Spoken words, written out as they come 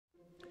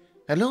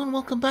Hello and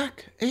welcome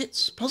back.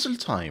 It's puzzle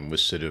time with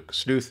Sudoku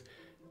Sleuth,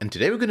 and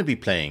today we're going to be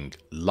playing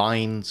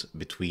Lines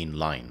Between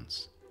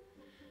Lines.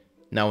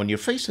 Now, when you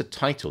face a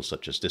title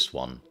such as this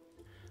one,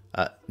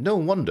 no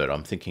wonder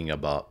I'm thinking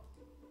about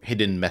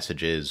hidden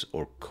messages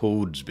or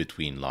codes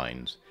between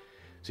lines.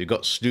 So you've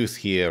got Sleuth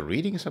here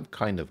reading some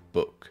kind of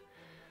book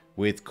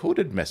with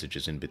coded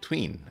messages in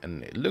between,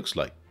 and it looks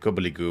like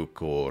gobbledygook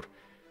or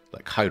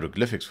like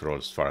hieroglyphics for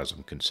as far as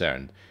I'm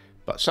concerned.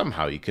 But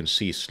somehow you can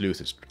see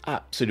Sleuth is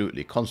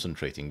absolutely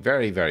concentrating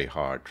very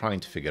hard, trying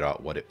to figure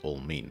out what it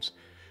all means.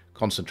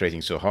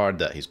 Concentrating so hard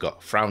that he's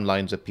got frown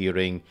lines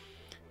appearing,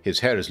 his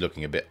hair is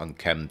looking a bit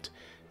unkempt,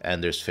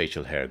 and there's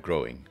facial hair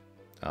growing.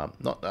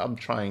 Not that I'm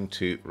trying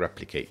to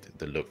replicate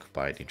the look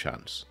by any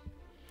chance.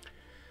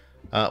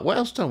 What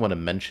else do I want to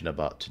mention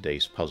about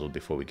today's puzzle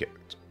before we get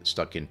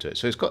stuck into it?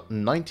 So it's got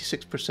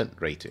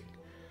 96% rating.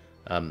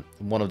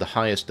 One of the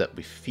highest that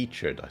we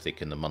featured, I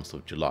think, in the month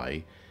of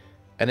July.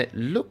 And it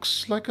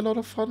looks like a lot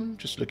of fun,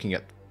 just looking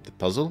at the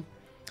puzzle.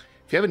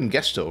 If you haven't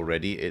guessed it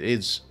already, it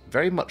is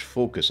very much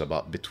focused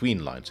about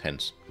between lines,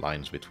 hence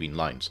lines between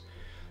lines.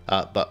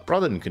 But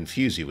rather than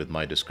confuse you with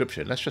my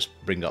description, let's just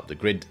bring up the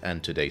grid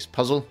and today's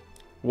puzzle,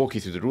 walk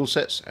you through the rule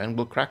sets, and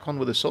we'll crack on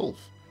with the solve.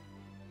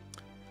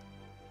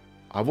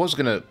 I was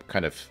going to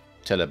kind of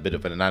tell a bit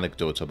of an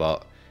anecdote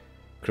about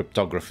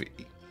cryptography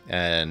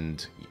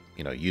and,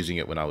 you know, using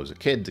it when I was a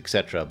kid,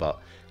 etc. But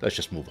let's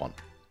just move on.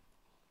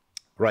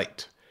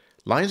 Right.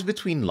 Lines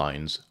Between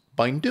Lines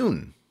by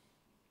Doon.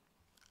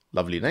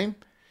 Lovely name.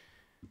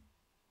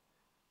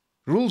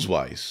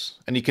 Rules-wise,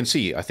 and you can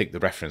see, I think, the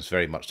reference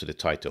very much to the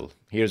title.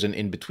 Here's an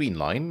in-between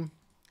line.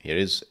 Here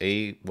is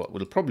what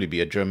will probably be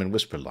a German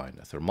whisper line,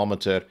 a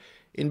thermometer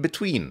in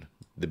between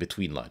the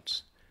between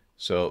lines.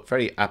 So,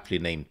 very aptly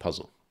named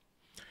puzzle.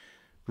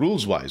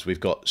 Rules-wise, we've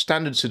got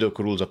standard Sudoku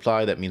rules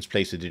apply. That means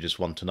place the digits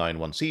 1 to 9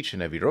 once each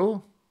in every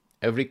row,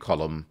 every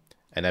column,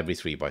 and every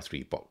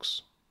 3x3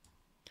 box.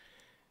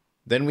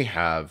 Then we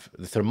have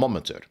the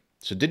thermometer.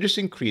 So digits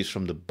increase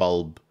from the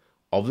bulb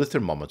of the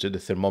thermometer. The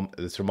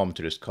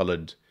thermometer is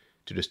colored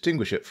to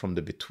distinguish it from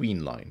the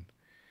between line.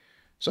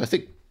 So I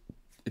think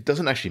it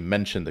doesn't actually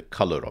mention the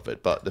color of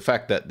it, but the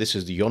fact that this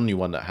is the only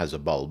one that has a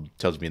bulb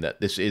tells me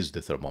that this is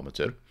the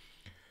thermometer.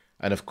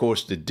 And of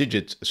course, the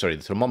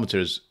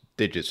thermometer's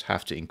digits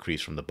have to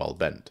increase from the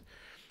bulb end.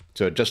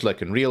 So just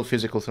like in real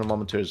physical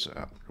thermometers,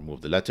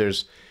 remove the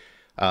letters.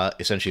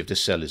 Essentially, if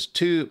this cell is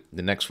 2,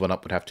 the next one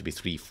up would have to be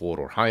 3, 4,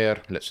 or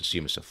higher. Let's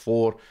assume it's a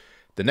 4.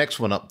 The next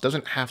one up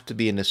doesn't have to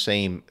be in the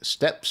same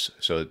steps.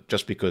 So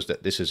just because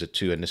that this is a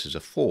 2 and this is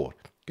a 4,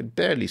 you can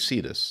barely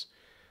see this.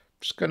 I'm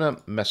just going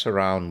to mess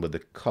around with the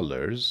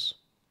colors.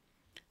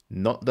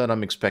 Not that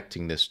I'm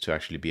expecting this to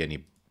actually be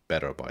any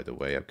better, by the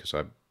way, because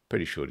I'm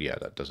pretty sure, yeah,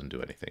 that doesn't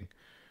do anything.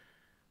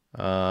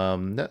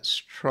 Let's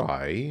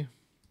try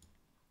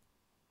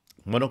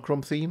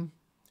monochrome theme.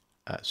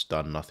 That's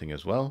done nothing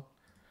as well.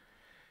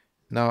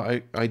 Now,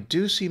 I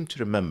do seem to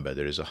remember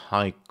there is a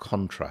high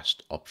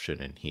contrast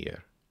option in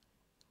here.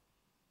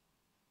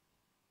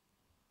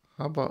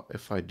 How about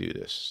if I do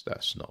this?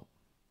 That's not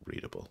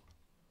readable.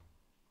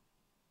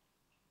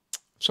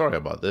 Sorry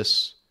about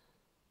this.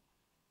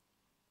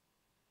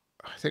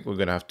 I think we're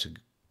going to have to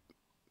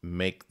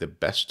make the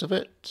best of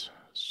it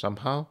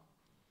somehow.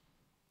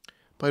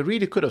 But I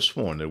really could have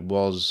sworn there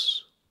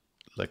was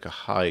like a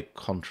high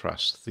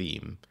contrast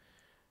theme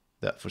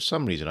that for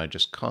some reason I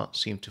just can't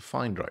seem to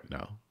find right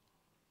now.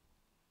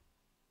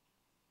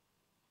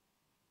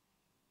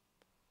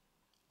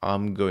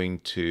 I'm going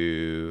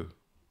to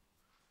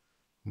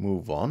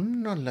move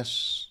on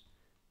unless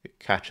it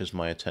catches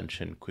my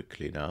attention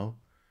quickly now.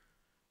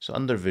 So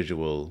under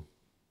visual,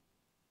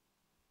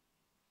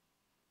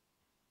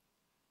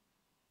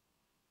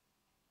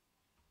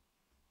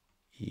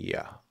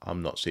 yeah,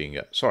 I'm not seeing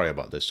it. Sorry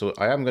about this. So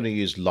I am going to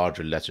use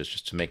larger letters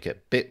just to make it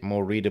a bit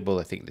more readable.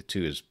 I think the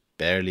 2 is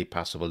barely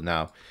passable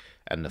now,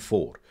 and the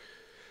 4.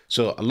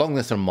 So along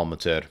the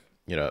thermometer,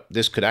 you know,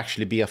 this could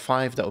actually be a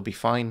 5. That would be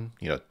fine.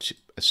 You know,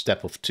 a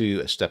step of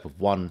 2, a step of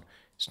 1.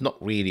 It's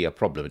not really a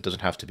problem. It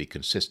doesn't have to be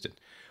consistent.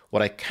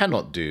 What I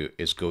cannot do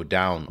is go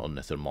down on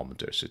the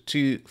thermometer. So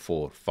 2,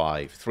 4,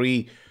 5,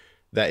 3.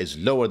 That is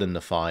lower than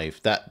the 5.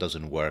 That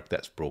doesn't work.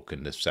 That's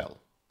broken the cell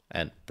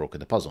and broken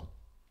the puzzle.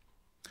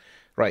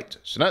 Right,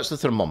 so that's the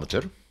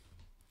thermometer.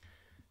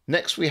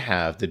 Next we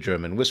have the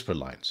German whisper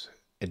lines.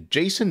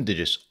 Adjacent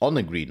digits on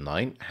the green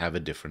line have a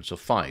difference of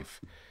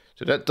 5.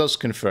 So that does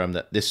confirm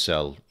that this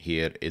cell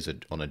here is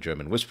on a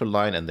German whisper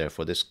line, and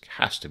therefore this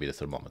has to be the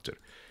thermometer.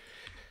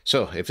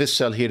 So if this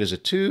cell here is a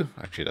 2,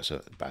 actually that's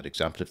a bad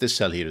example. If this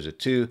cell here is a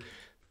 2,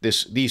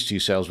 these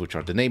 2 cells, which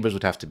are the neighbors,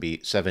 would have to be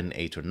 7,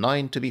 8, or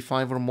 9 to be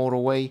 5 or more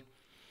away.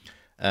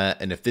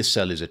 And if this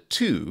cell is a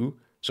 2,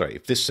 sorry,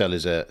 if this cell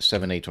is a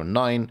 7, 8, or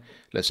 9,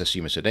 let's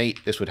assume it's an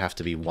 8, this would have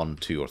to be 1,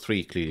 2, or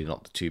 3, clearly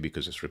not the 2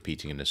 because it's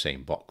repeating in the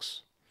same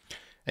box.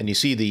 And you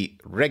see the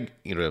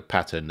regular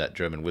pattern that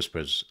German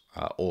whispers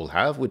all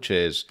have, which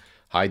is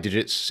high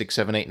digits 6,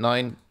 7, 8,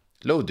 9,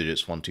 low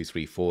digits 1, 2,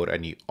 3, 4,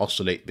 and you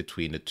oscillate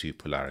between the 2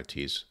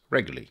 polarities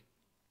regularly.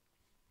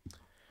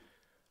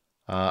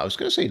 I was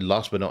going to say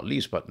last but not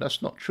least, but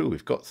that's not true.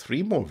 We've got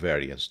 3 more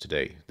variants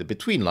today. The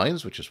between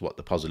lines, which is what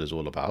the puzzle is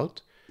all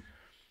about.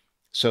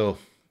 So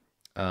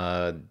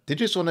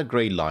digits on a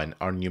grey line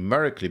are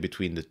numerically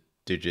between the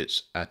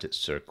digits at its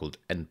circled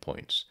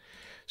endpoints.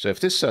 So if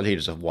this cell here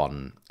is a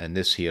 1 and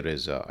this here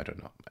is, I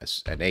don't know,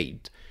 an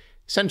 8,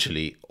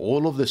 essentially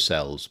all of the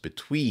cells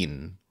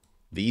between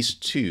these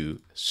two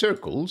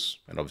circles,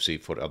 and obviously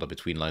for other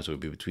between lines it would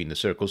be between the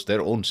circles,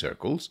 their own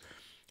circles,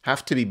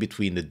 have to be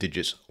between the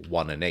digits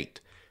 1 and 8.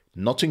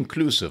 Not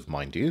inclusive,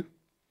 mind you.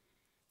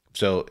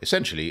 So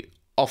essentially,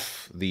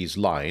 off these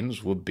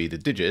lines would be the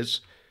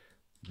digits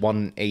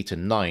 1, 8,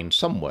 and 9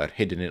 somewhere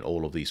hidden in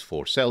all of these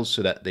 4 cells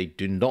so that they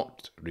do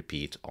not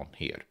repeat on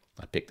here.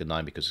 I picked the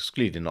 9 because it's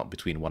clearly not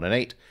between 1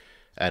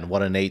 and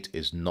 1 and 8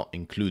 is not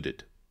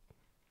included.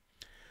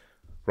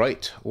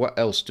 Right, what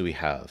else do we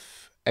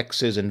have?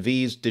 X's and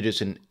V's,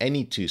 digits in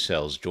any 2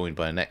 cells joined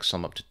by an X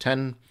sum up to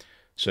 10.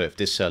 So if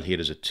this cell here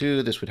is a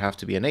 2, this would have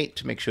to be an 8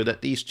 to make sure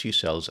that these 2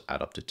 cells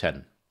add up to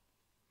 10.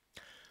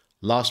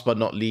 Last but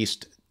not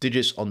least,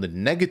 digits on the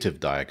negative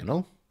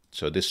diagonal.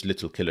 So this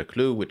little killer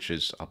clue, which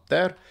is up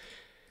there,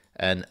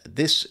 and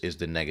this is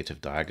the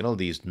negative diagonal,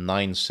 these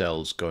 9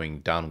 cells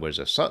going downwards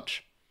as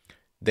such,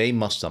 they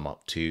must sum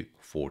up to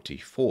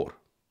 44.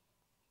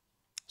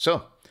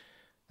 So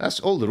that's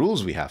all the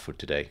rules we have for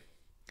today.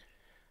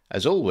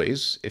 As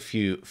always, if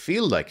you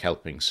feel like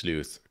helping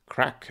Sleuth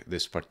crack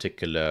this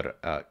particular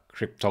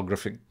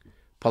cryptographic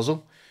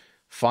puzzle,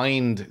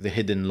 find the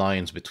hidden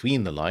lines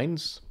between the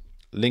lines.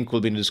 Link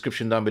will be in the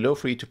description down below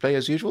for you to play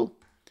as usual.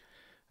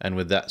 And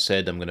with that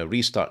said, I'm going to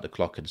restart the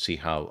clock and see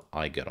how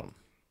I get on.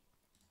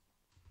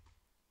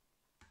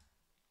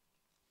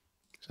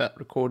 Is that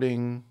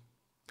recording?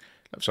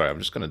 I'm sorry, I'm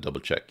just going to double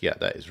check. Yeah,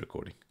 that is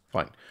recording.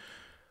 Fine.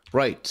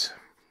 Right.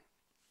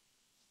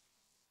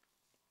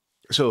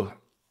 So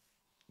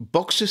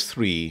boxes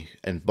 3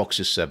 and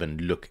boxes 7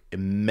 look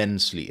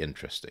immensely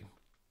interesting.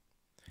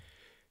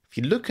 If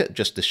you look at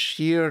just the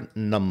sheer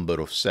number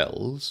of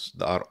cells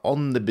that are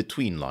on the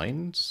between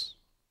lines,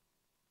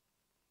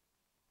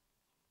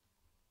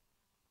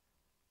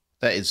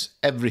 that is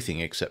everything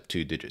except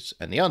 2 digits.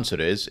 And the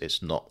answer is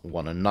it's not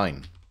 1 and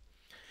 9.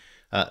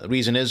 The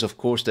reason is, of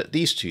course, that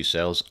these 2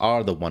 cells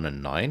are the 1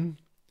 and 9,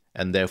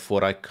 and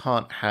therefore I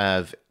can't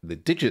have the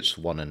digits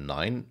 1 and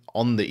 9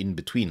 on the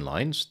in-between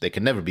lines. They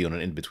can never be on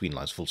an in-between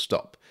lines, full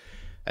stop.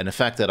 And the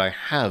fact that I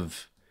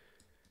have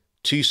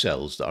 2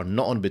 cells that are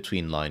not on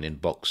between line in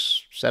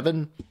box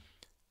 7,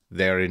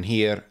 they're in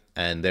here,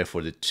 and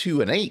therefore the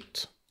 2 and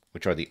 8,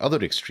 which are the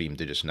other extreme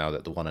digits now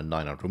that the 1 and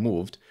 9 are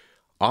removed,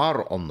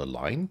 are on the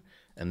line,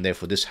 and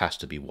therefore this has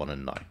to be 1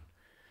 and 9.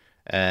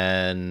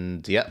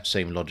 And yeah,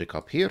 same logic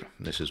up here.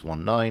 This is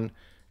 1, 9,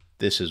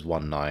 this is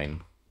 1,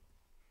 9.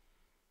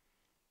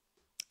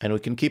 And we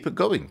can keep it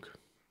going.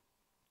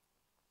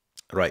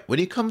 Right, when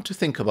you come to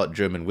think about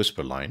German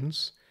whisper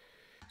lines,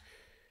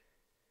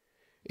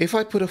 if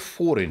I put a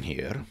 4 in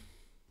here,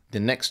 the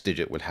next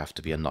digit will have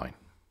to be a 9.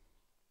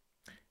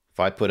 If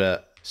I put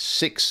a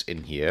 6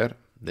 in here,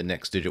 the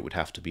next digit would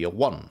have to be a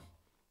 1.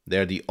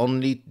 They're the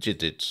only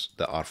digits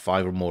that are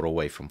 5 or more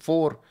away from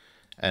 4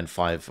 and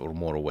 5 or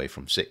more away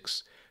from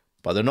 6.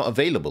 But they're not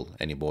available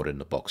anymore in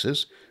the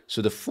boxes,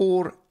 so the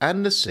 4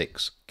 and the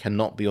 6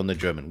 cannot be on the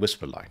German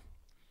whisper line.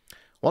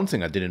 One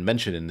thing I didn't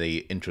mention in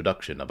the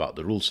introduction about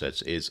the rule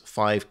sets is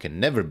 5 can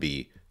never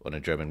be on a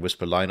German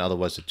whisper line,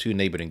 otherwise the 2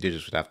 neighboring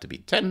digits would have to be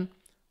 10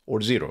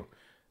 or 0,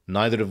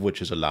 neither of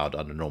which is allowed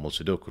under normal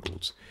Sudoku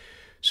rules.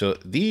 So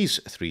these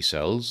 3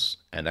 cells,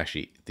 and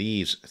actually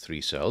these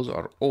 3 cells,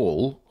 are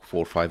all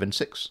 4, 5, and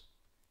 6.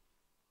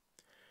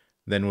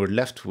 Then we're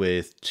left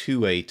with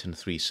 2, 8, and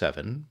 3,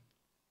 7.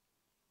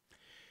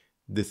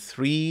 The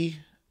 3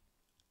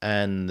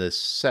 and the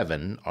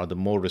 7 are the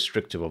more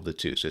restrictive of the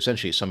 2. So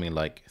essentially it's something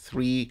like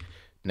 3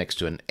 next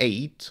to an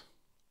 8,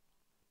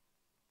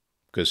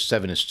 because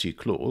 7 is too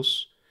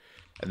close.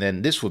 And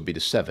then this would be the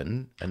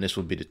 7, and this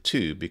would be the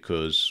 2,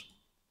 because,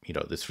 you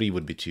know, the 3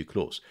 would be too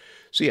close.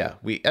 So yeah,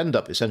 we end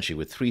up essentially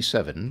with 3,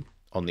 7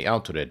 on the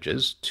outer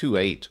edges, 2,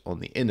 8 on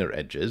the inner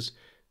edges,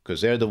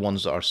 because they're the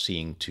ones that are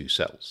seeing 2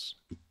 cells.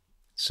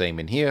 Same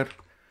in here,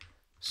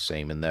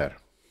 same in there.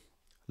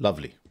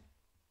 Lovely.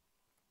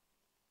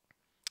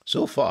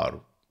 So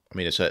far, I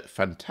mean, it's a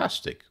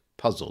fantastic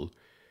puzzle.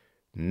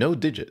 No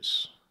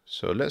digits.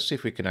 So let's see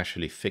if we can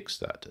actually fix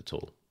that at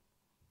all.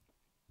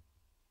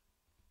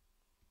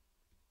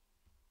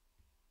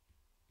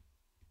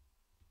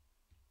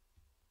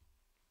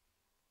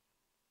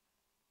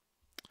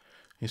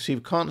 You see,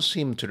 we can't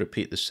seem to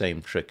repeat the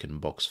same trick in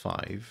box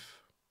 5.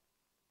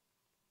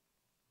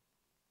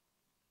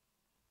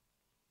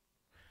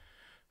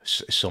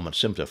 It's so much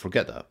simpler.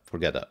 Forget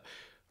that.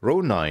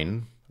 Row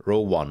 9, row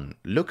 1.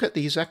 Look at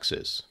these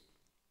x's.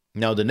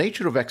 Now, the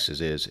nature of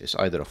x's is it's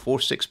either a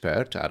 4-6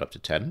 pair to add up to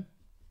 10.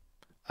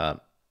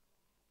 It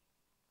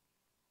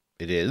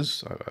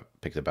is. I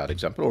picked a bad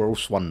example. Or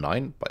 1,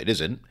 9, but it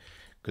isn't,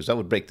 because that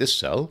would break this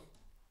cell.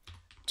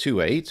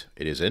 2, 8,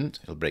 it isn't.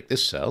 It'll break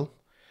this cell.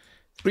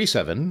 3,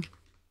 7,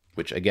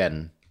 which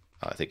again,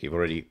 I think you've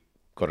already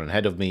gotten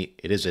ahead of me.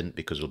 It isn't,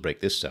 because we'll break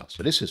this cell.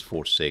 So this is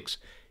 4, 6.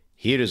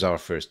 Here is our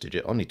first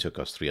digit. Only took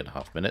us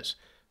 3.5 minutes.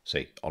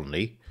 Say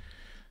only.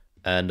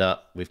 And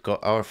we've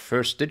got our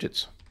first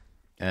digits.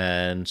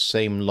 And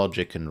same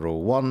logic in row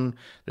 1.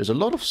 There's a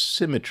lot of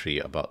symmetry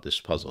about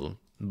this puzzle,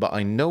 but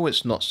I know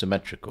it's not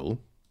symmetrical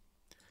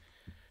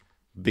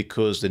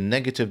because the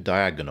negative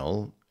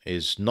diagonal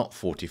is not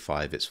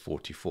 45, it's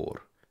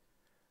 44.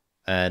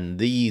 And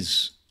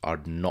these are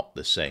not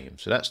the same.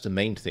 So that's the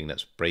main thing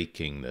that's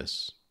breaking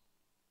this.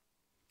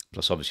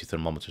 Plus, obviously,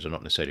 thermometers are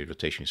not necessarily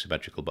rotationally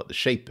symmetrical, but the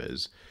shape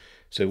is.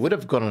 So it would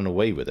have gotten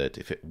away with it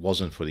if it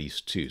wasn't for these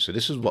two. So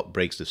this is what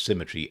breaks the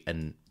symmetry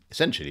and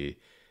essentially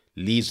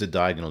leaves the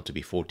diagonal to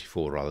be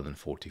 44 rather than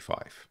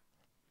 45.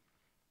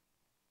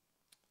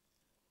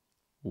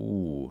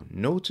 Ooh,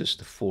 notice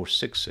the 4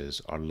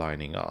 6s are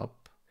lining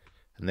up,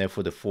 and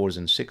therefore the 4s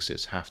and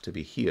 6s have to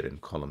be here in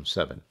column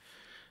 7.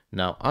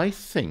 Now, I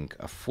think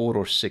a 4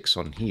 or 6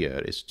 on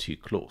here is too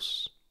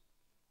close.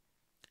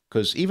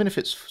 Because even if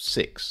it's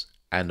 6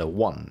 and a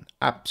 1,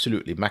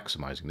 absolutely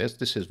maximizing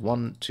this is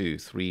 1, 2,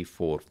 3,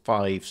 4,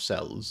 5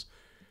 cells.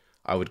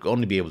 I would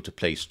only be able to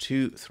place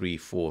 2, 3,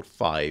 4,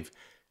 5.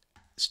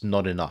 It's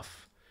not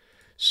enough.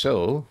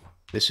 So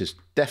this is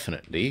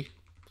definitely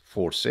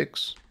 4,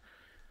 6.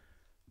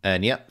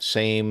 And yeah,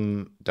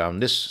 same down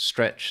this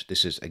stretch.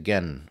 This is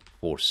again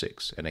 4,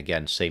 6. And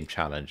again, same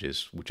challenge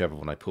is whichever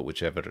one I put,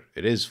 whichever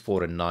it is,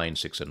 4 and 9,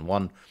 6 and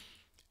 1.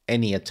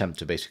 Any attempt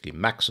to basically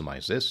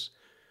maximize this,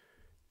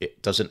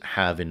 it doesn't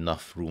have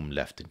enough room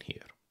left in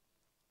here.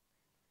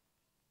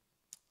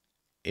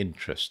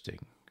 Interesting.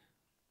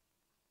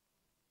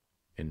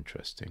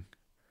 Interesting.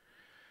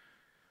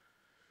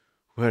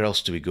 Where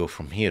else do we go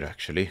from here,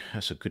 actually?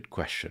 That's a good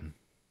question.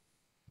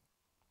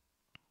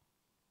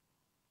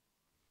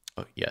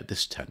 Oh, yeah,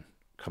 this 10.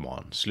 Come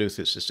on. Sleuth,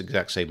 it's this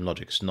exact same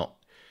logic. It's not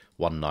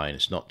 1, 9.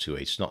 It's not 2,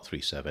 8. It's not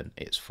 3, 7.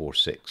 It's 4,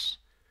 6.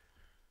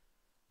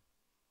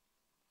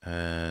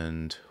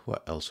 And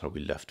what else are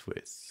we left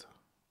with?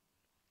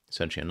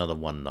 Essentially another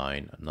 1,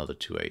 9, another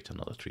 2, 8,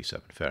 another 3,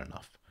 7. Fair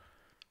enough.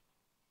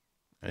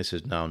 And this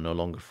is now no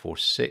longer 4,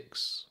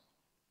 6.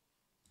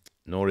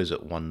 Nor is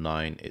it 1,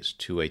 9. It's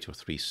 2, 8 or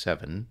 3,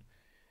 7.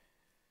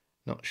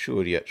 Not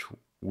sure yet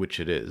which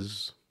it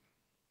is.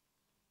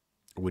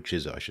 Which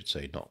is, I should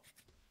say, not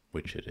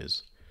which it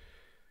is.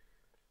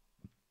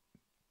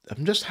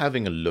 I'm just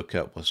having a look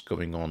at what's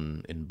going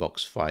on in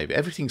box 5.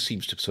 Everything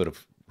seems to sort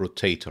of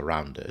rotate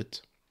around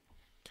it.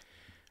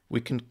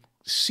 We can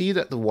see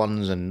that the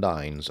 1s and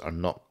 9s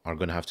are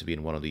going to have to be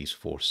in one of these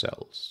 4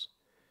 cells.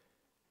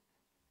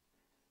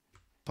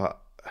 But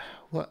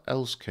what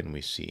else can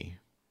we see?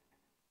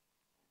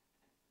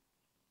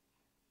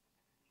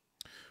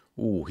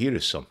 Ooh, here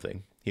is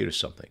something. Here is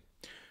something.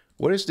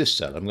 Where is this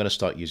cell? I'm going to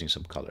start using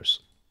some colors.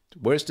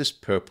 Where's this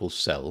purple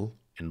cell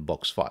in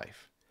box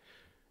 5?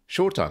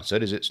 Short answer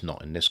is it's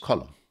not in this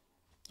column.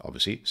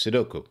 Obviously,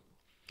 Sudoku.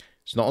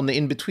 It's not on the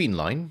in-between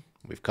line.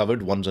 We've covered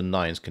 1s and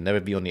 9s can never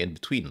be on the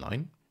in-between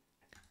line,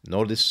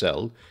 nor this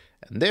cell,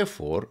 and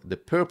therefore the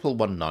purple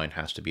 1, 9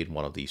 has to be in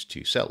one of these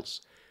 2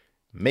 cells,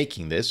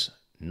 making this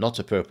not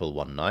a purple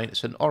 1, 9,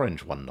 it's an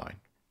orange 1, 9.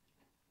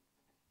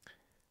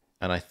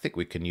 And I think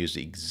we can use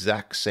the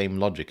exact same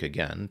logic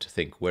again to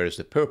think, where is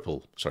the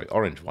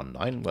orange 1,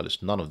 9? Well,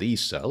 it's none of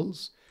these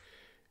cells.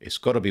 It's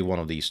got to be one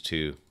of these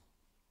 2.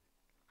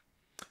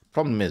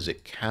 Problem is,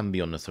 it can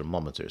be on the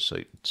thermometer, so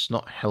it's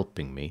not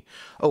helping me.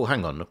 Oh,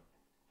 hang on.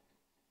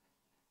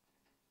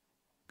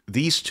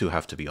 These 2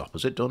 have to be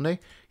opposite, don't they?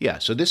 Yeah,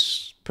 so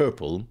this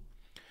purple,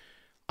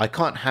 I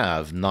can't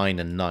have 9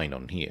 and 9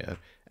 on here,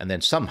 and then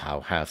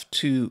somehow have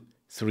 2,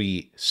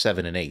 3,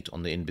 7 and 8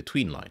 on the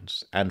in-between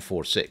lines, and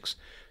 4, 6.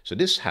 So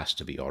this has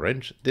to be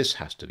orange, this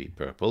has to be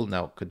purple.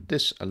 Now, could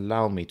this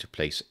allow me to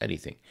place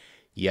anything?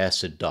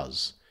 Yes, it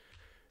does.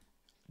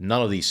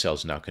 None of these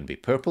cells now can be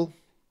purple.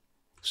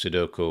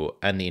 Sudoku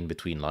and the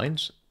in-between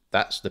lines.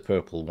 That's the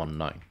purple 1,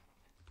 9.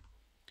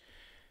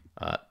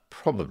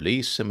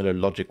 Probably similar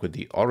logic with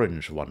the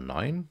orange 1,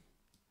 9.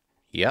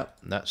 Yep,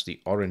 that's the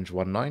orange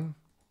 1, 9.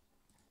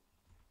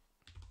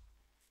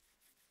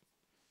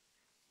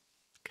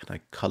 Can I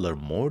color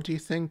more, do you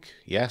think?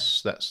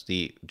 Yes, that's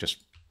the just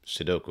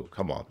Sudoku.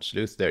 Come on,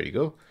 Sleuth, there you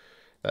go.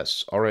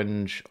 That's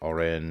orange,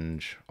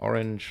 orange,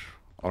 orange,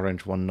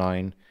 orange 1,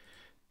 9,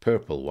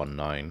 purple 1,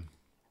 9.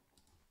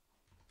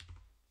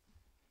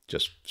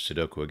 Just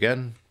Sudoku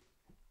again.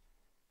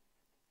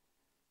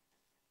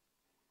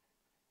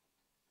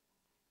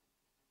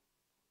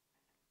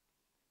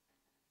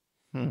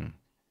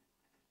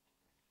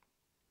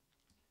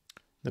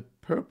 The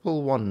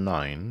purple 1,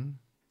 9.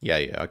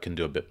 Yeah, I can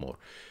do a bit more.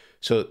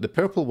 So the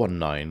purple 1,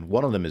 9,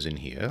 one of them is in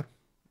here,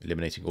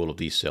 eliminating all of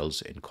these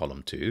cells in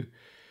column 2.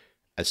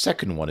 A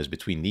second one is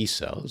between these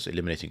cells,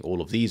 eliminating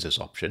all of these as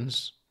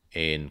options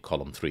in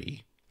column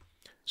 3.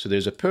 So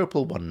there's a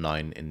purple 1,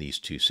 9 in these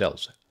 2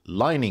 cells,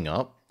 lining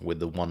up with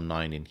the 1,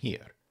 9 in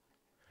here.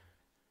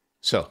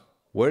 So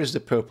where is the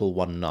purple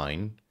 1,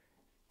 9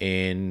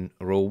 in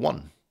row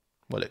 1?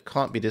 Well, it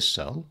can't be this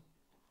cell,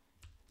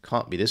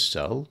 can't be this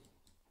cell,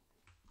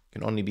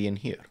 Can only be in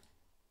here.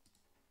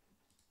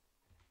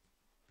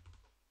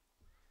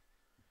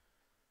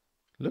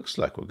 Looks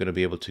like we're going to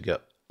be able to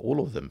get all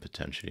of them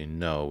potentially.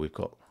 No, we've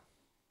got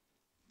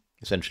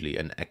essentially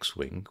an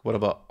X-wing. What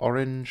about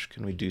orange?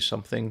 Can we do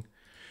something?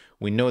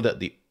 We know that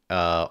the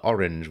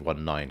orange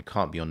 19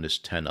 can't be on this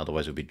 10,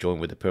 otherwise it would be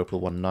joined with the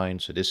purple 19.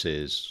 So this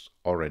is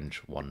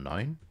orange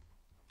 19.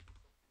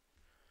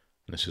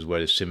 This is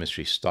where the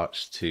symmetry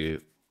starts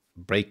to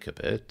break a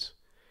bit.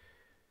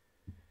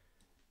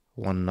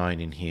 19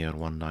 in here,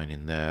 19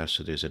 in there.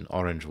 So there's an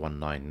orange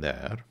 19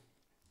 there,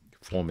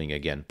 forming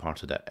again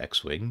part of that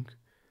X-wing.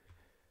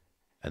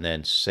 And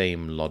then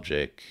same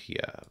logic.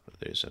 Yeah,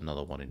 there's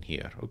another one in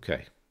here.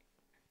 Okay.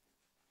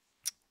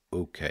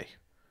 Okay.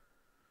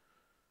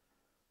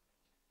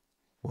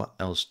 What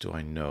else do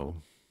I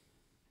know?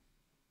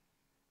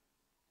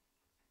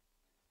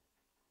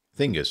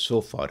 Thing is,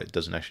 so far it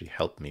doesn't actually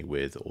help me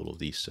with all of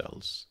these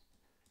cells.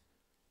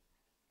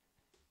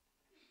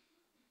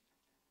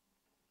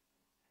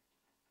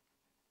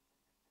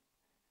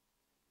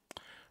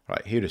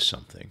 Right, here is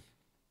something.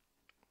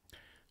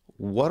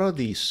 What are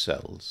these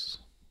cells?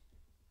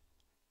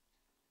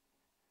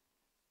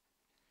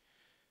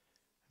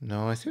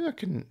 No, I think I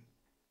can...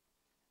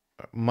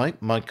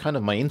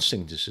 My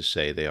instinct is to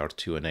say they are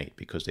 2 and 8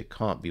 because they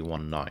can't be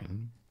 1,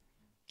 9.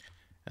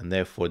 And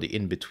therefore the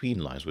in-between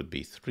lines would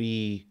be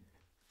 3,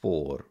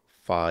 4,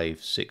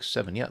 5, 6,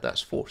 7. Yeah,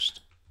 that's forced.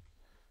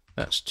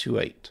 That's 2,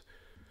 8.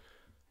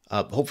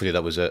 Hopefully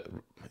that was I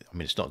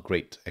mean, it's not a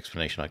great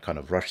explanation. I kind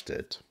of rushed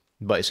it.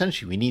 But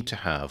essentially we need to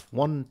have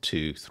 1,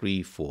 2,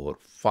 3, 4,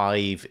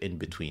 5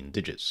 in-between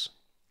digits.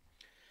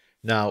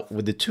 Now,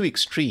 with the two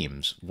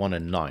extremes, 1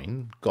 and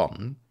 9,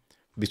 gone,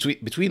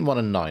 between 1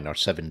 and 9 are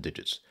 7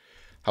 digits.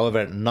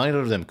 However, neither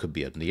of them could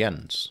be at the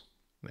ends.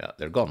 Yeah,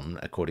 they're gone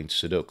according to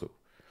Sudoku.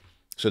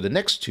 So the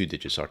next two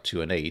digits are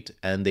 2 and 8,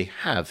 and they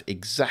have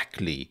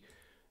exactly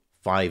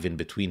 5 in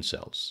between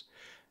cells.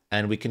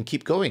 And we can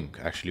keep going,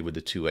 actually, with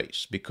the 2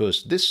 8s,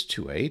 because this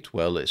 2 8,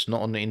 well, it's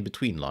not on the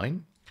in-between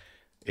line.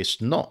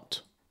 It's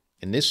not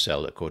in this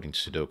cell, according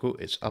to Sudoku.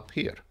 It's up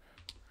here,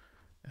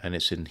 and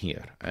it's in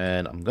here.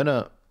 And I'm going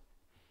to...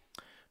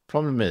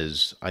 Problem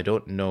is, I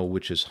don't know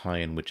which is high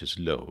and which is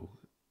low.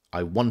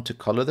 I want to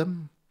color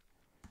them.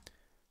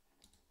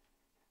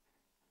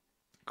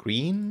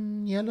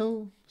 Green,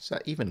 yellow? Is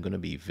that even going to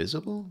be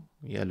visible?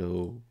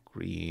 Yellow,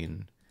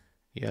 green,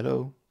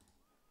 yellow.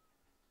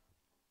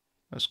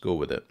 Let's go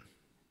with it.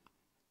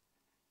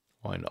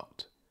 Why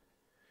not?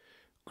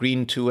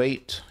 Green 2,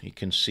 8. You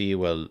can see,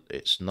 well,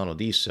 it's none of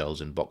these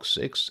cells in box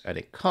 6, and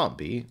it can't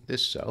be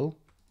this cell.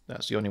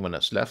 That's the only one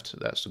that's left.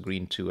 That's the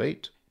green 2,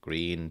 8.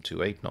 Green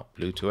 2, 8, not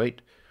blue 2,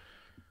 8.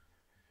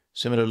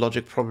 Similar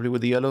logic probably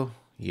with the yellow.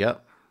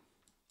 Yep.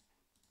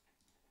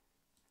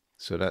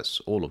 So that's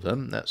all of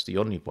them. That's the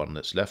only one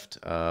that's left.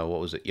 What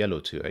was it? Yellow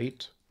 2,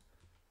 8.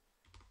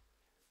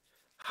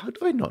 How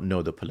do I not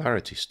know the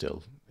polarity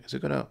still? Is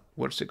it gonna...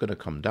 What's it gonna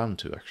come down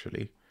to,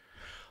 actually?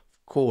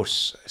 Of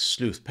course,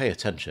 Sleuth, pay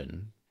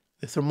attention.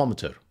 The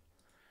thermometer.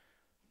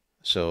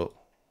 So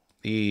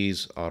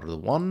these are the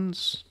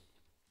 1s.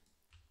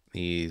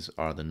 These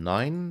are the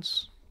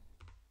 9s.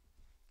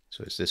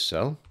 So it's this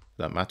cell.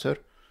 Does that matter?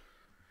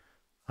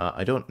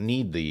 I don't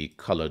need the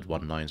colored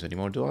 19s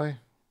anymore, do I?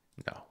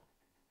 No.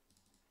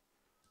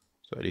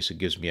 So at least it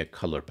gives me a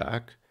color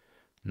back.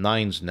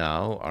 9s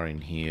now are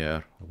in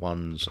here.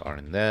 1s are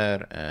in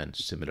there. And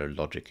similar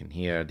logic in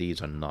here.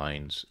 These are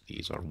 9s.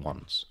 These are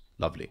 1s.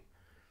 Lovely.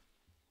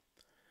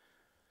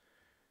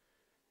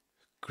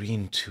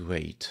 Green 2,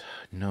 8.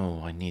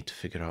 No, I need to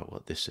figure out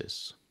what this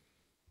is.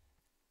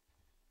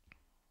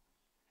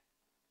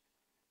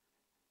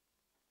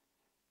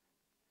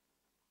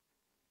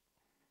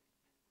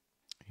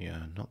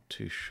 Yeah, not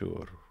too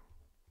sure.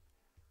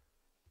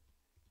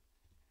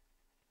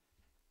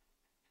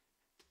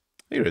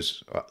 Here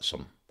is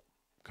some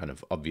kind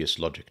of obvious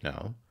logic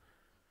now.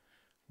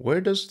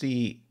 Where does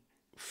the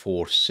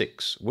 4,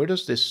 6, where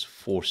does this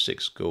 4,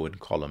 6 go in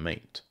column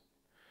 8?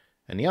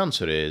 And the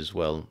answer is,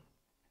 well,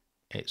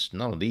 it's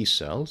none of these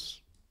cells.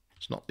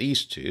 It's not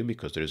these two,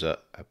 because there's a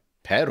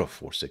pair of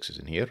 4, 6s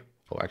in here.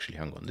 Oh, actually,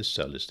 hang on. This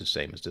cell is the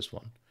same as this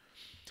one.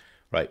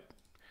 Right.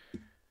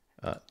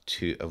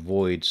 To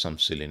avoid some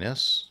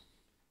silliness,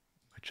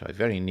 which I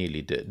very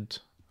nearly did,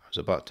 I was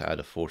about to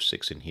add a 4,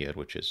 6 in here,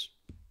 which is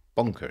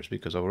bonkers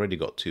because I've already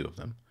got 2 of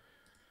them.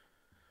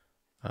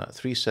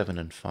 3, 7,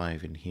 and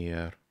 5 in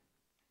here.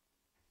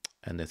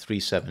 And the 3,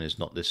 7 is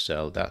not this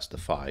cell, that's the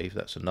 5,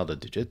 that's another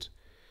digit.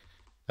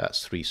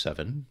 That's 3,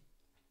 7.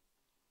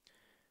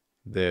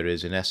 There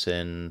is, in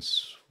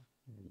essence,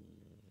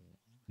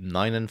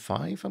 9 and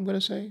 5, I'm going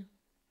to say.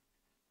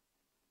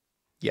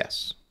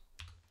 Yes.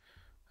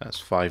 That's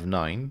 5,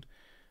 9.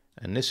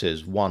 And this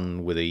is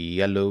 1 with a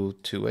yellow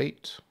 2,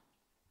 8.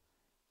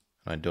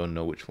 I don't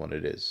know which one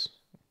it is.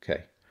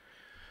 Okay.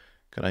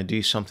 Can I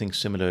do something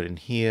similar in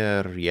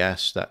here?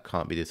 Yes, that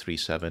can't be the 3,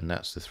 7.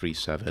 That's the 3,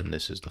 7.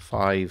 This is the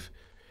 5.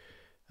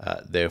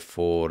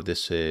 Therefore,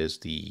 this is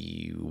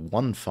the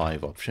 1,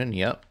 5 option.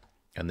 Yep.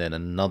 and then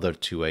another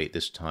 28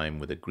 this time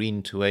with a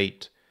green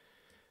 28.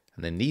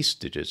 And then these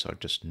digits are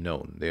just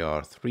known. They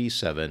are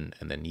 37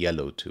 and then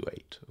yellow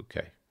 28.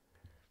 Okay.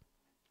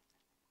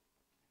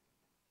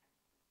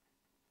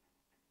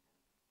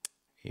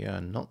 Yeah,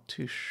 not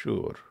too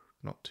sure.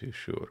 Not too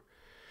sure.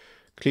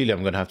 Clearly,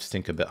 I'm going to have to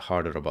think a bit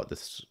harder about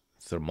this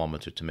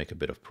thermometer to make a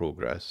bit of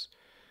progress.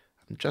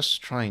 I'm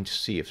just trying to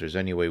see if there's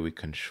any way we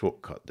can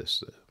shortcut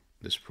this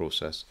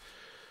process.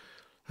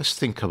 Let's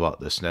think about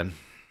this then.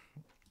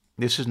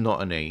 This is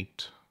not an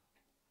 8.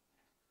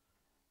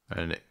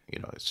 And,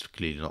 it's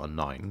clearly not a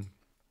 9.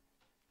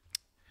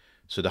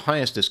 So the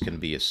highest this can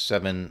be is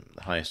 7.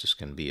 The highest this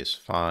can be is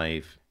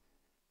 5.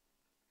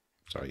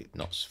 Sorry,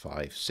 not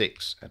 5,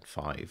 6 and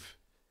 5.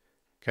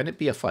 Can it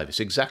be a 5? It's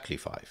exactly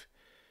 5.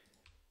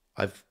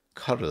 I've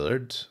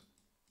colored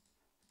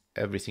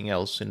everything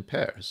else in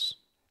pairs.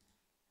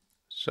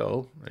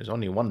 So there's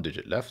only one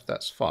digit left.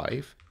 That's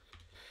 5.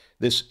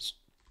 This is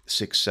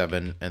 6,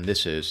 7, and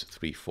this is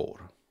 3,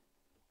 4.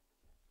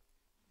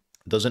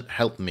 Doesn't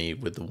help me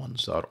with the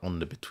ones that are on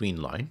the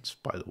between lines,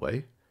 by the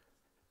way.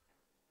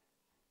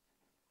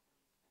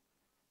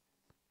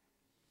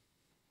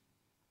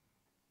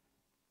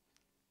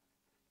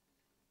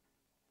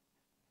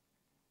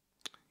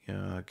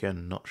 Yeah,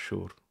 again, not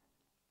sure.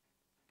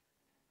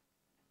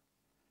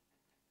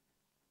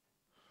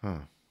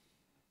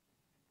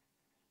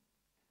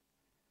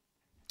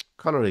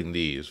 Coloring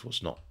these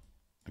was not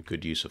a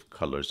good use of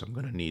colors. I'm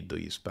going to need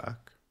these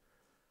back.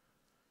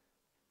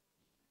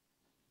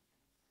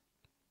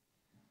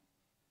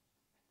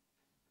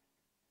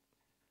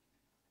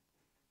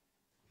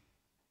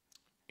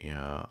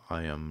 Yeah,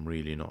 I am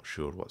really not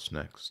sure what's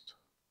next.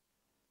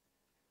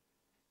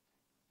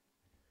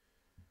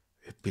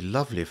 It'd be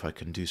lovely if I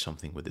can do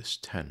something with this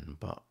 10,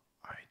 but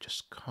I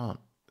just can't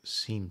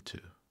seem to.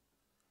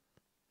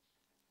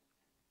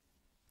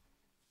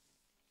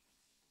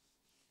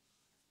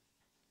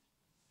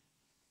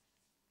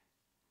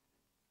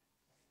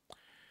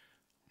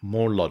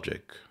 More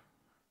logic.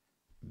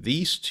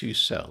 These two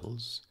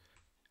cells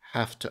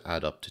have to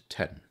add up to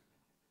 10.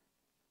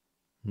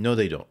 No,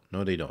 they don't.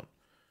 No, they don't.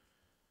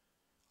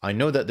 I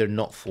know that they're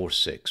not 4,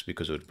 6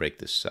 because it would break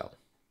this cell.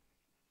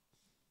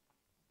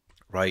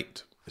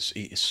 Right?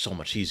 It's so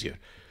much easier.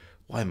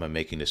 Why am I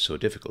making this so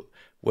difficult?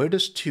 Where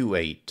does 2,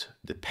 8,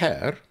 the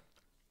pair,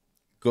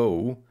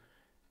 go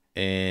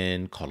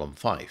in column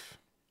 5?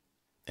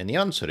 And the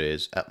answer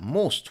is, at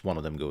most, one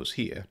of them goes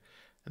here,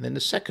 and then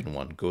the second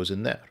one goes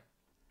in there.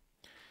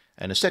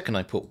 And the second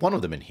I put one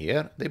of them in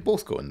here, they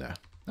both go in there.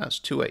 That's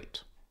 2,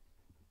 8.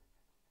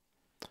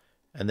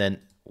 And then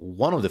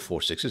one of the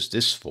 4, 6s,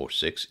 this 4,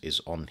 6,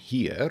 is on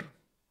here,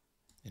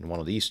 in one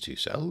of these two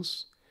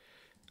cells.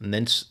 And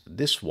then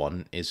this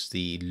one is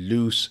the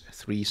loose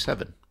 3,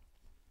 7.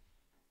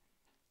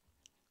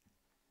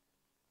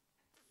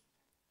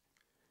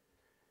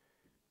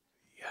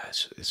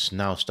 Yes, it's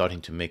now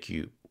starting to make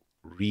you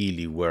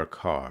really work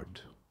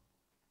hard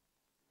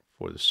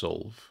for the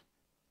solve.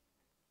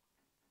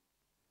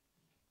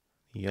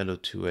 The yellow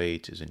 2,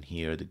 8 is in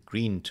here, the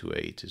green 2,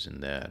 8 is in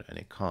there, and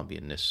it can't be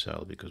in this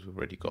cell because we've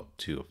already got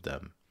 2 of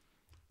them,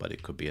 but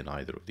it could be in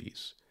either of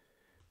these.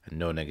 And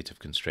no negative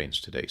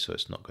constraints today, so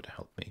it's not going to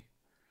help me.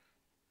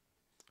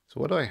 So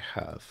what do I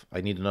have?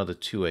 I need another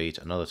 2, 8,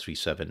 another 3,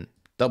 7,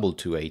 double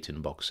 2, 8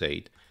 in box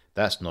 8.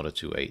 That's not a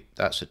 2, 8,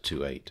 that's a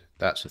 2, 8,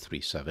 that's a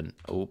 3, 7.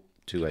 Oh,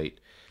 2,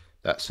 8,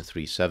 that's a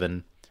 3,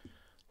 7.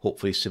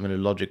 Hopefully similar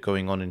logic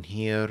going on in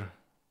here.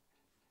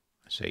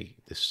 I say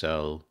this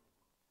cell,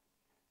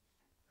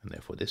 and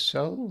therefore this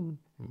cell?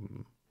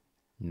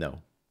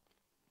 No.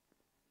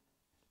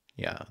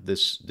 Yeah,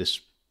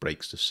 this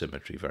breaks the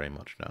symmetry very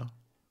much now.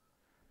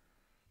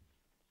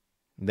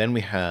 Then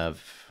we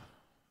have,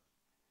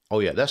 oh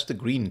yeah, that's the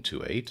green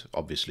 2, 8,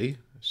 obviously.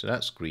 So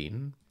that's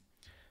green,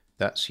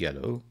 that's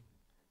yellow,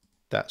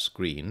 that's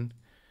green.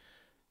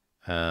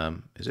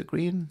 Is it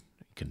green?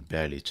 You can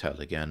barely tell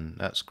again.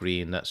 That's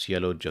green, that's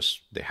yellow,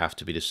 just they have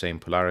to be the same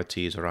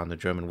polarities around the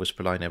German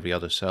whisper line, every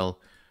other cell.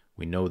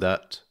 We know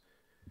that.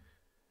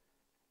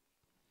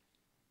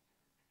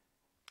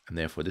 And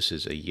therefore this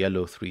is a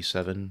yellow 3,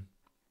 7.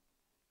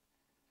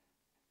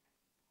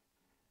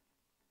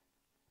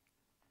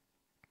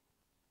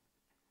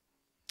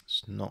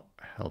 It's not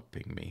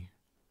helping me.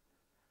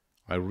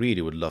 I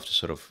really would love to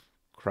sort of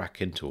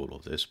crack into all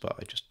of this, but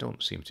I just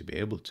don't seem to be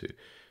able to.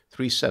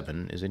 3,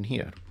 7 is in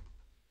here.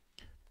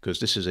 Because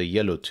this is a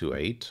yellow 2,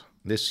 8.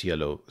 This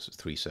yellow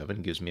 3,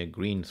 7 gives me a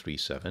green 3,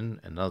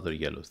 7, another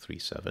yellow 3,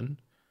 7.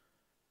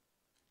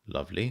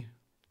 Lovely.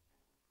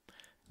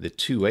 The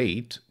 2,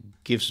 8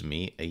 gives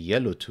me a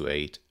yellow 2,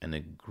 8 and a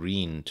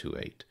green 2,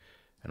 8.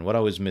 And what I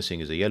was missing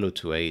is a yellow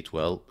 2, 8.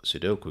 Well,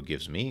 Sudoku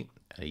gives me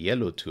a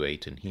yellow 2,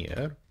 8 in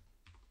here.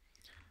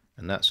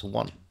 And that's a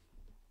 1.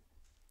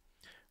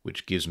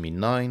 Which gives me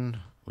 9,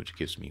 which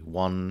gives me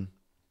 1.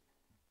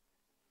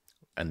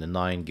 And the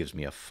 9 gives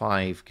me a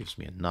 5, gives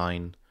me a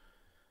 9.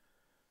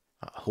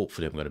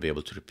 Hopefully I'm going to be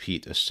able to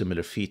repeat a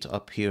similar feat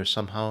up here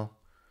somehow.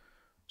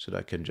 So that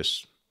I can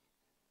just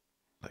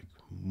like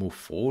move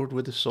forward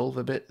with the solve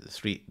a bit.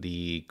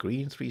 The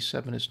green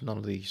 3-7 is none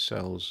of these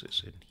cells.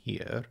 It's in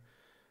here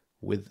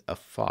with a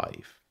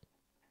 5.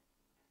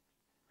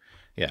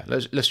 Yeah,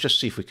 let's just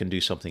see if we can do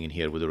something in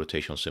here with the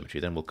rotational symmetry.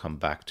 Then we'll come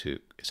back to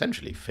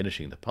essentially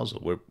finishing the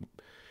puzzle.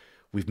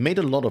 We've made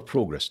a lot of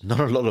progress,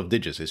 not a lot of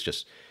digits. It's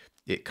just,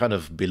 it kind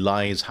of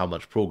belies how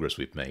much progress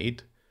we've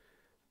made,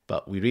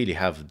 but we really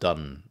have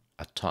done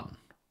a ton.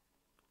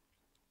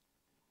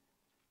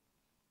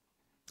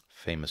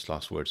 Famous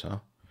last words, huh?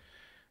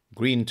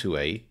 Green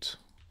 2-8.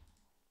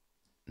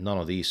 None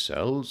of these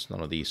cells,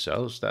 none of these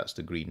cells. That's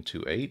the green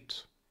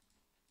 2-8.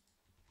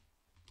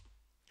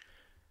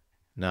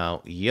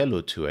 Now,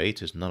 yellow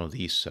 2-8 is none of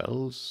these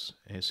cells.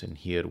 It's in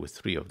here with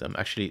 3 of them.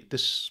 Actually,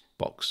 this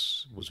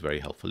box was very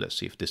helpful. Let's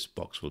see if this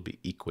box will be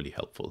equally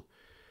helpful.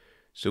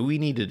 So we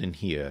needed in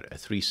here a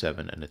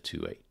 3-7 and a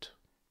 2-8.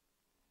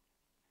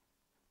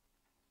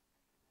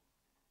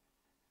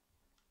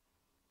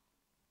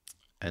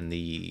 And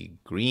the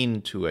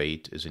green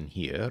 2-8 is in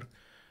here.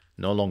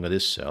 No longer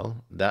this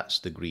cell. That's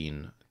the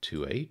green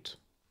 2-8.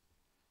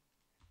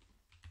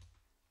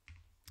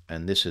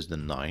 And this is the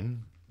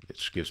 9,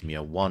 which gives me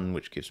a 1,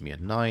 which gives me a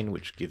 9,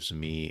 which gives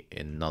me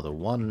another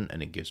 1,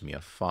 and it gives me a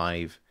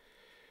 5.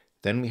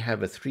 Then we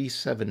have a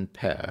 3-7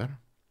 pair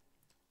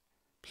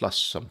plus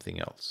something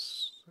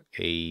else.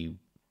 A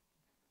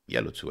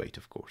yellow 2-8,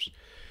 of course.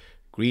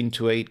 Green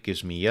 2-8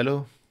 gives me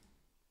yellow,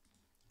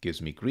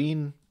 gives me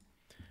green.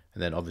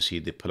 And then obviously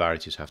the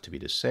polarities have to be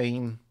the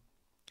same.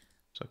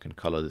 So I can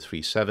color the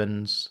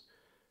 3-7s.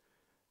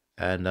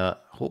 And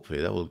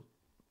hopefully that will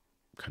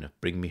kind of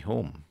bring me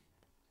home.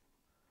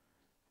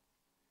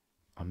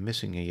 I'm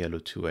missing a yellow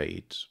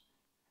 2-8.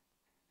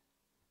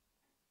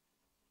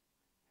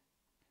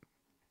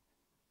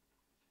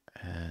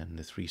 And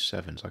the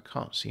 3-7s. I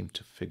can't seem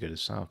to figure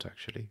this out,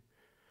 actually.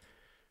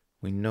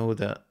 We know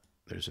that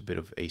there's a bit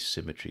of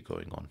asymmetry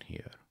going on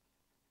here.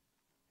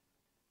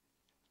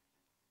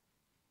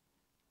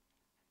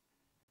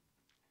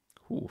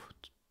 Ooh,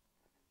 it's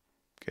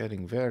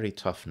getting very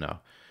tough now.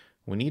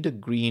 We need a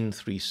green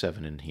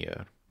 3-7 in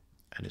here,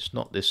 and it's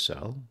not this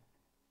cell.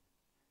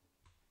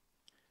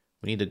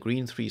 We need a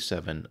green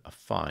 3-7, a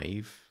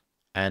 5,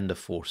 and a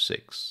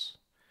 4-6.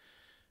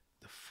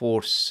 The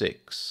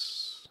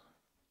 4-6,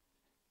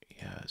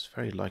 yeah, it's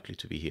very likely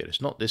to be here. It's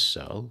not this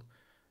cell.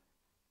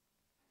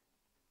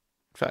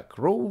 In fact,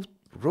 row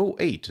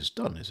 8 is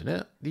done, isn't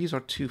it? These are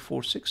 2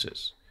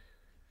 4-6s.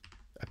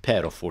 A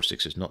pair of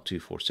 4-6s, not 2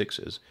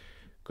 4-6s.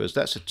 Because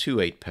that's a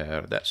 2-8 pair,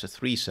 that's a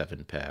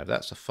 3-7 pair,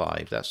 that's a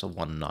 5, that's a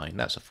 1-9,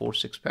 that's a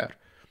 4-6 pair.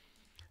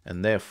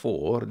 And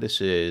therefore, this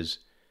is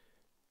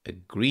a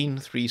green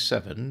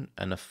 3-7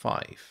 and a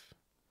 5,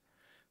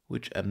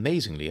 which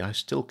amazingly I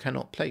still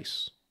cannot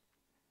place.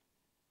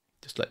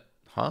 Just like,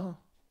 huh?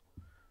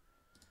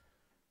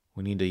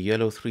 We need a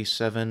yellow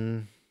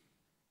 3-7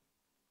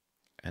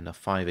 and a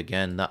 5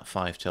 again. That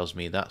 5 tells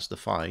me that's the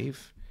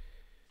 5.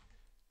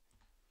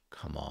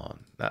 Come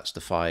on, that's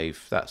the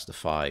 5, that's the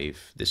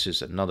 5. This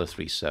is another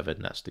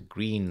 3-7, that's the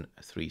green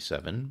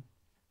 3-7.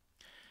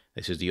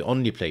 This is the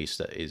only place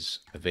that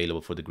is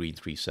available for the green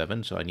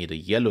 3-7, so I need a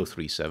yellow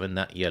 3-7.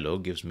 That yellow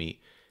gives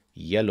me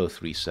yellow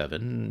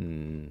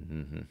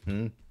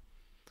 3-7.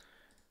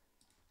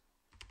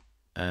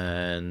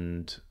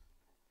 And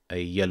a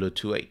yellow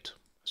 2-8.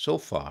 So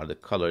far, the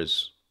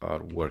colors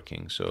are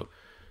working, so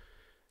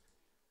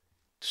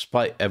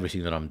despite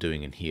everything that I'm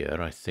doing in here,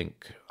 I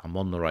think I'm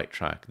on the right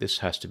track. This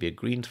has to be a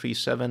green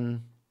 3-7.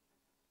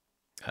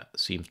 That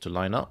seems to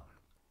line up.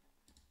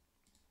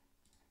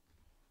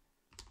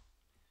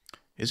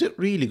 Is it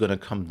really going to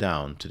come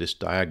down to this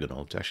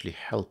diagonal to actually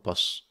help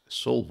us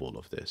solve all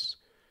of this?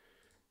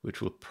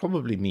 Which will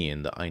probably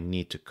mean that I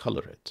need to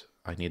color it.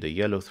 I need a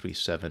yellow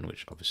 3-7,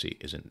 which obviously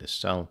isn't this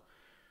cell.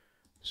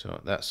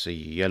 So that's a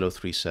yellow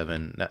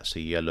 3-7. That's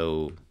a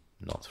yellow,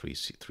 not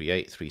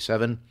 3-8,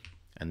 3-7.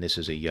 And this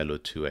is a yellow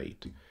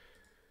 2-8.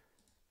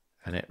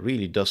 And it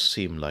really does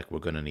seem like we're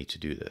going to need to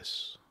do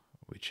this,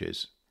 which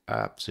is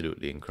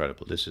absolutely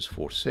incredible. This is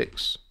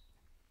 4-6,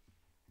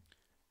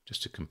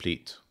 just to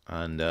complete.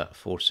 And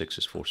 4-6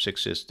 is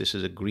 4-6s. This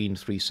is a green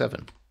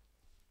 3-7.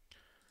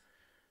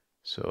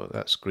 So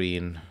that's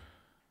green.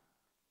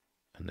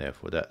 And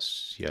therefore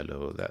that's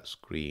yellow, that's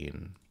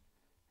green.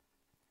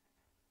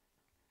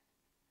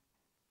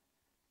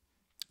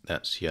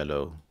 That's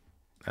yellow,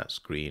 that's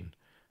green.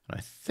 And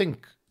I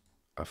think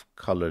I've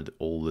colored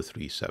all the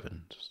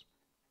 3-7s.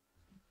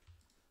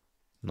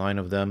 9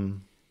 of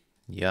them.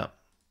 Yeah.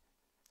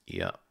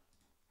 Yeah.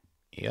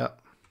 Yeah.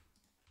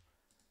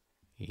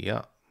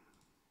 Yeah.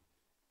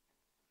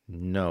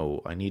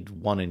 No, I need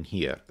 1 in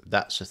here.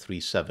 That's a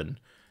 3-7.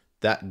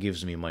 That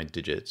gives me my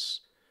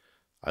digits.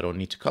 I don't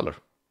need to color.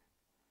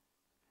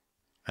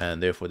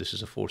 And therefore this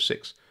is a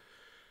 4-6.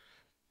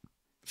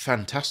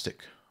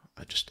 Fantastic.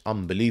 A just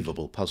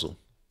unbelievable puzzle.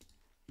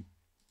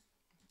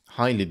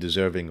 Highly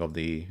deserving of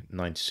the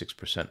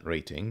 96%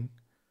 rating.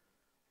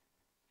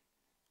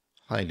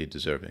 Highly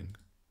deserving.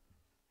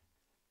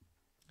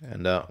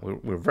 And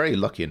we're very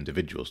lucky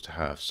individuals to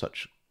have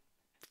such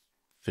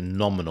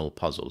phenomenal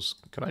puzzles.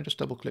 Can I just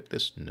double click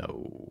this?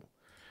 No.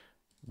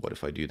 What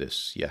if I do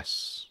this?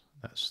 Yes.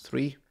 That's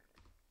 3.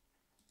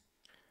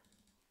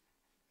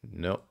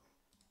 No.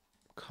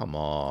 Come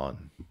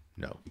on.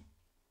 No.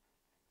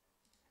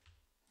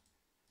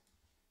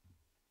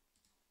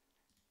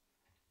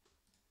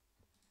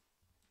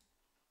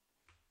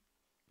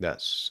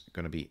 That's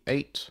going to be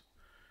 8.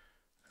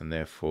 And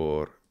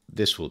therefore,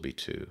 this will be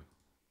 2.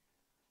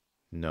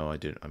 No, I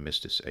didn't. I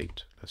missed this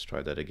 8. Let's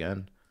try that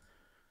again.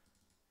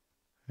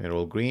 They're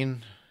all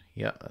green.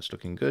 Yeah, that's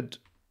looking good.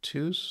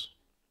 2s.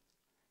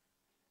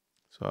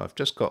 So I've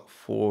just got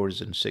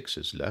 4s and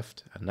 6s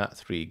left, and that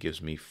 3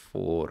 gives me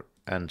 4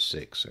 and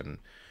 6. And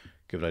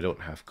given I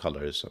don't have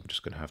colors, I'm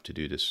just going to have to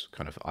do this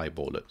kind of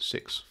eyeball it.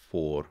 6,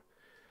 4. So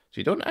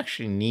you don't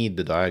actually need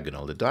the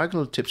diagonal. The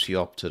diagonal tips you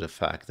up to the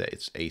fact that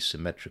it's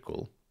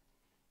asymmetrical.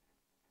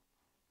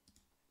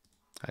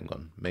 Hang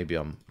on, maybe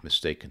I'm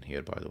mistaken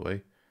here, by the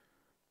way.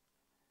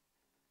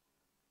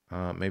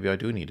 Maybe I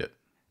do need it.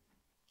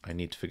 I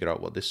need to figure out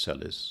what this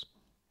cell is.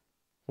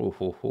 Oh,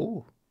 ho,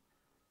 ho.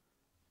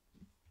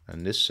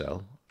 And this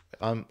cell,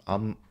 I'm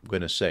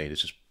going to say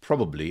this is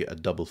probably a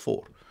double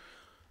 4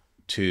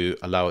 to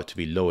allow it to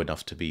be low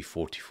enough to be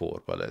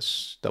 44. But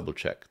let's double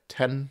check.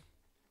 10,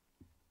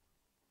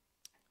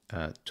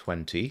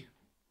 20,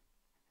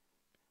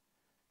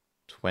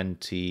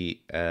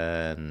 20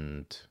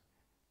 and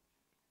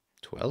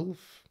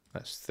 12.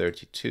 That's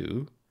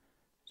 32.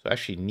 So I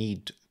actually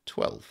need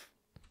 12.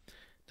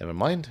 Never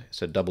mind,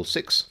 it's a double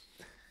 6.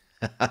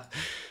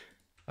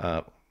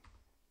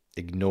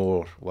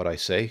 Ignore what I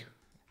say.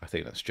 I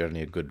think that's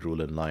generally a good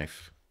rule in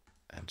life.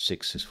 And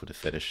 6 is for the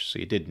finish, so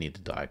you did need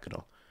the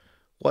diagonal.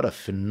 What a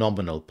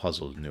phenomenal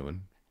puzzle,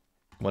 Nguyen.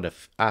 What a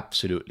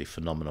absolutely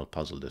phenomenal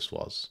puzzle this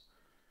was.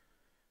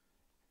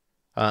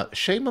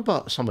 Shame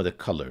about some of the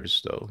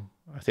colors, though.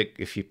 I think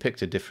if you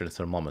picked a different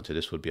thermometer,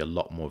 this would be a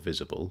lot more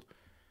visible.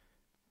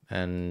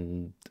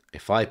 And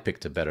if I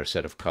picked a better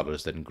set of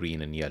colors than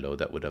green and yellow,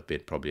 that would have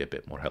been probably a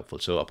bit more helpful.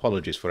 So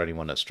apologies for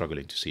anyone that's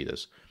struggling to see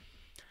this.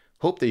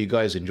 Hope that you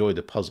guys enjoyed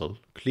the puzzle.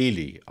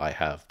 Clearly I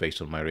have,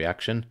 based on my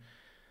reaction.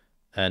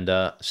 And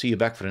see you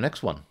back for the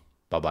next one.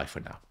 Bye-bye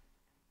for now.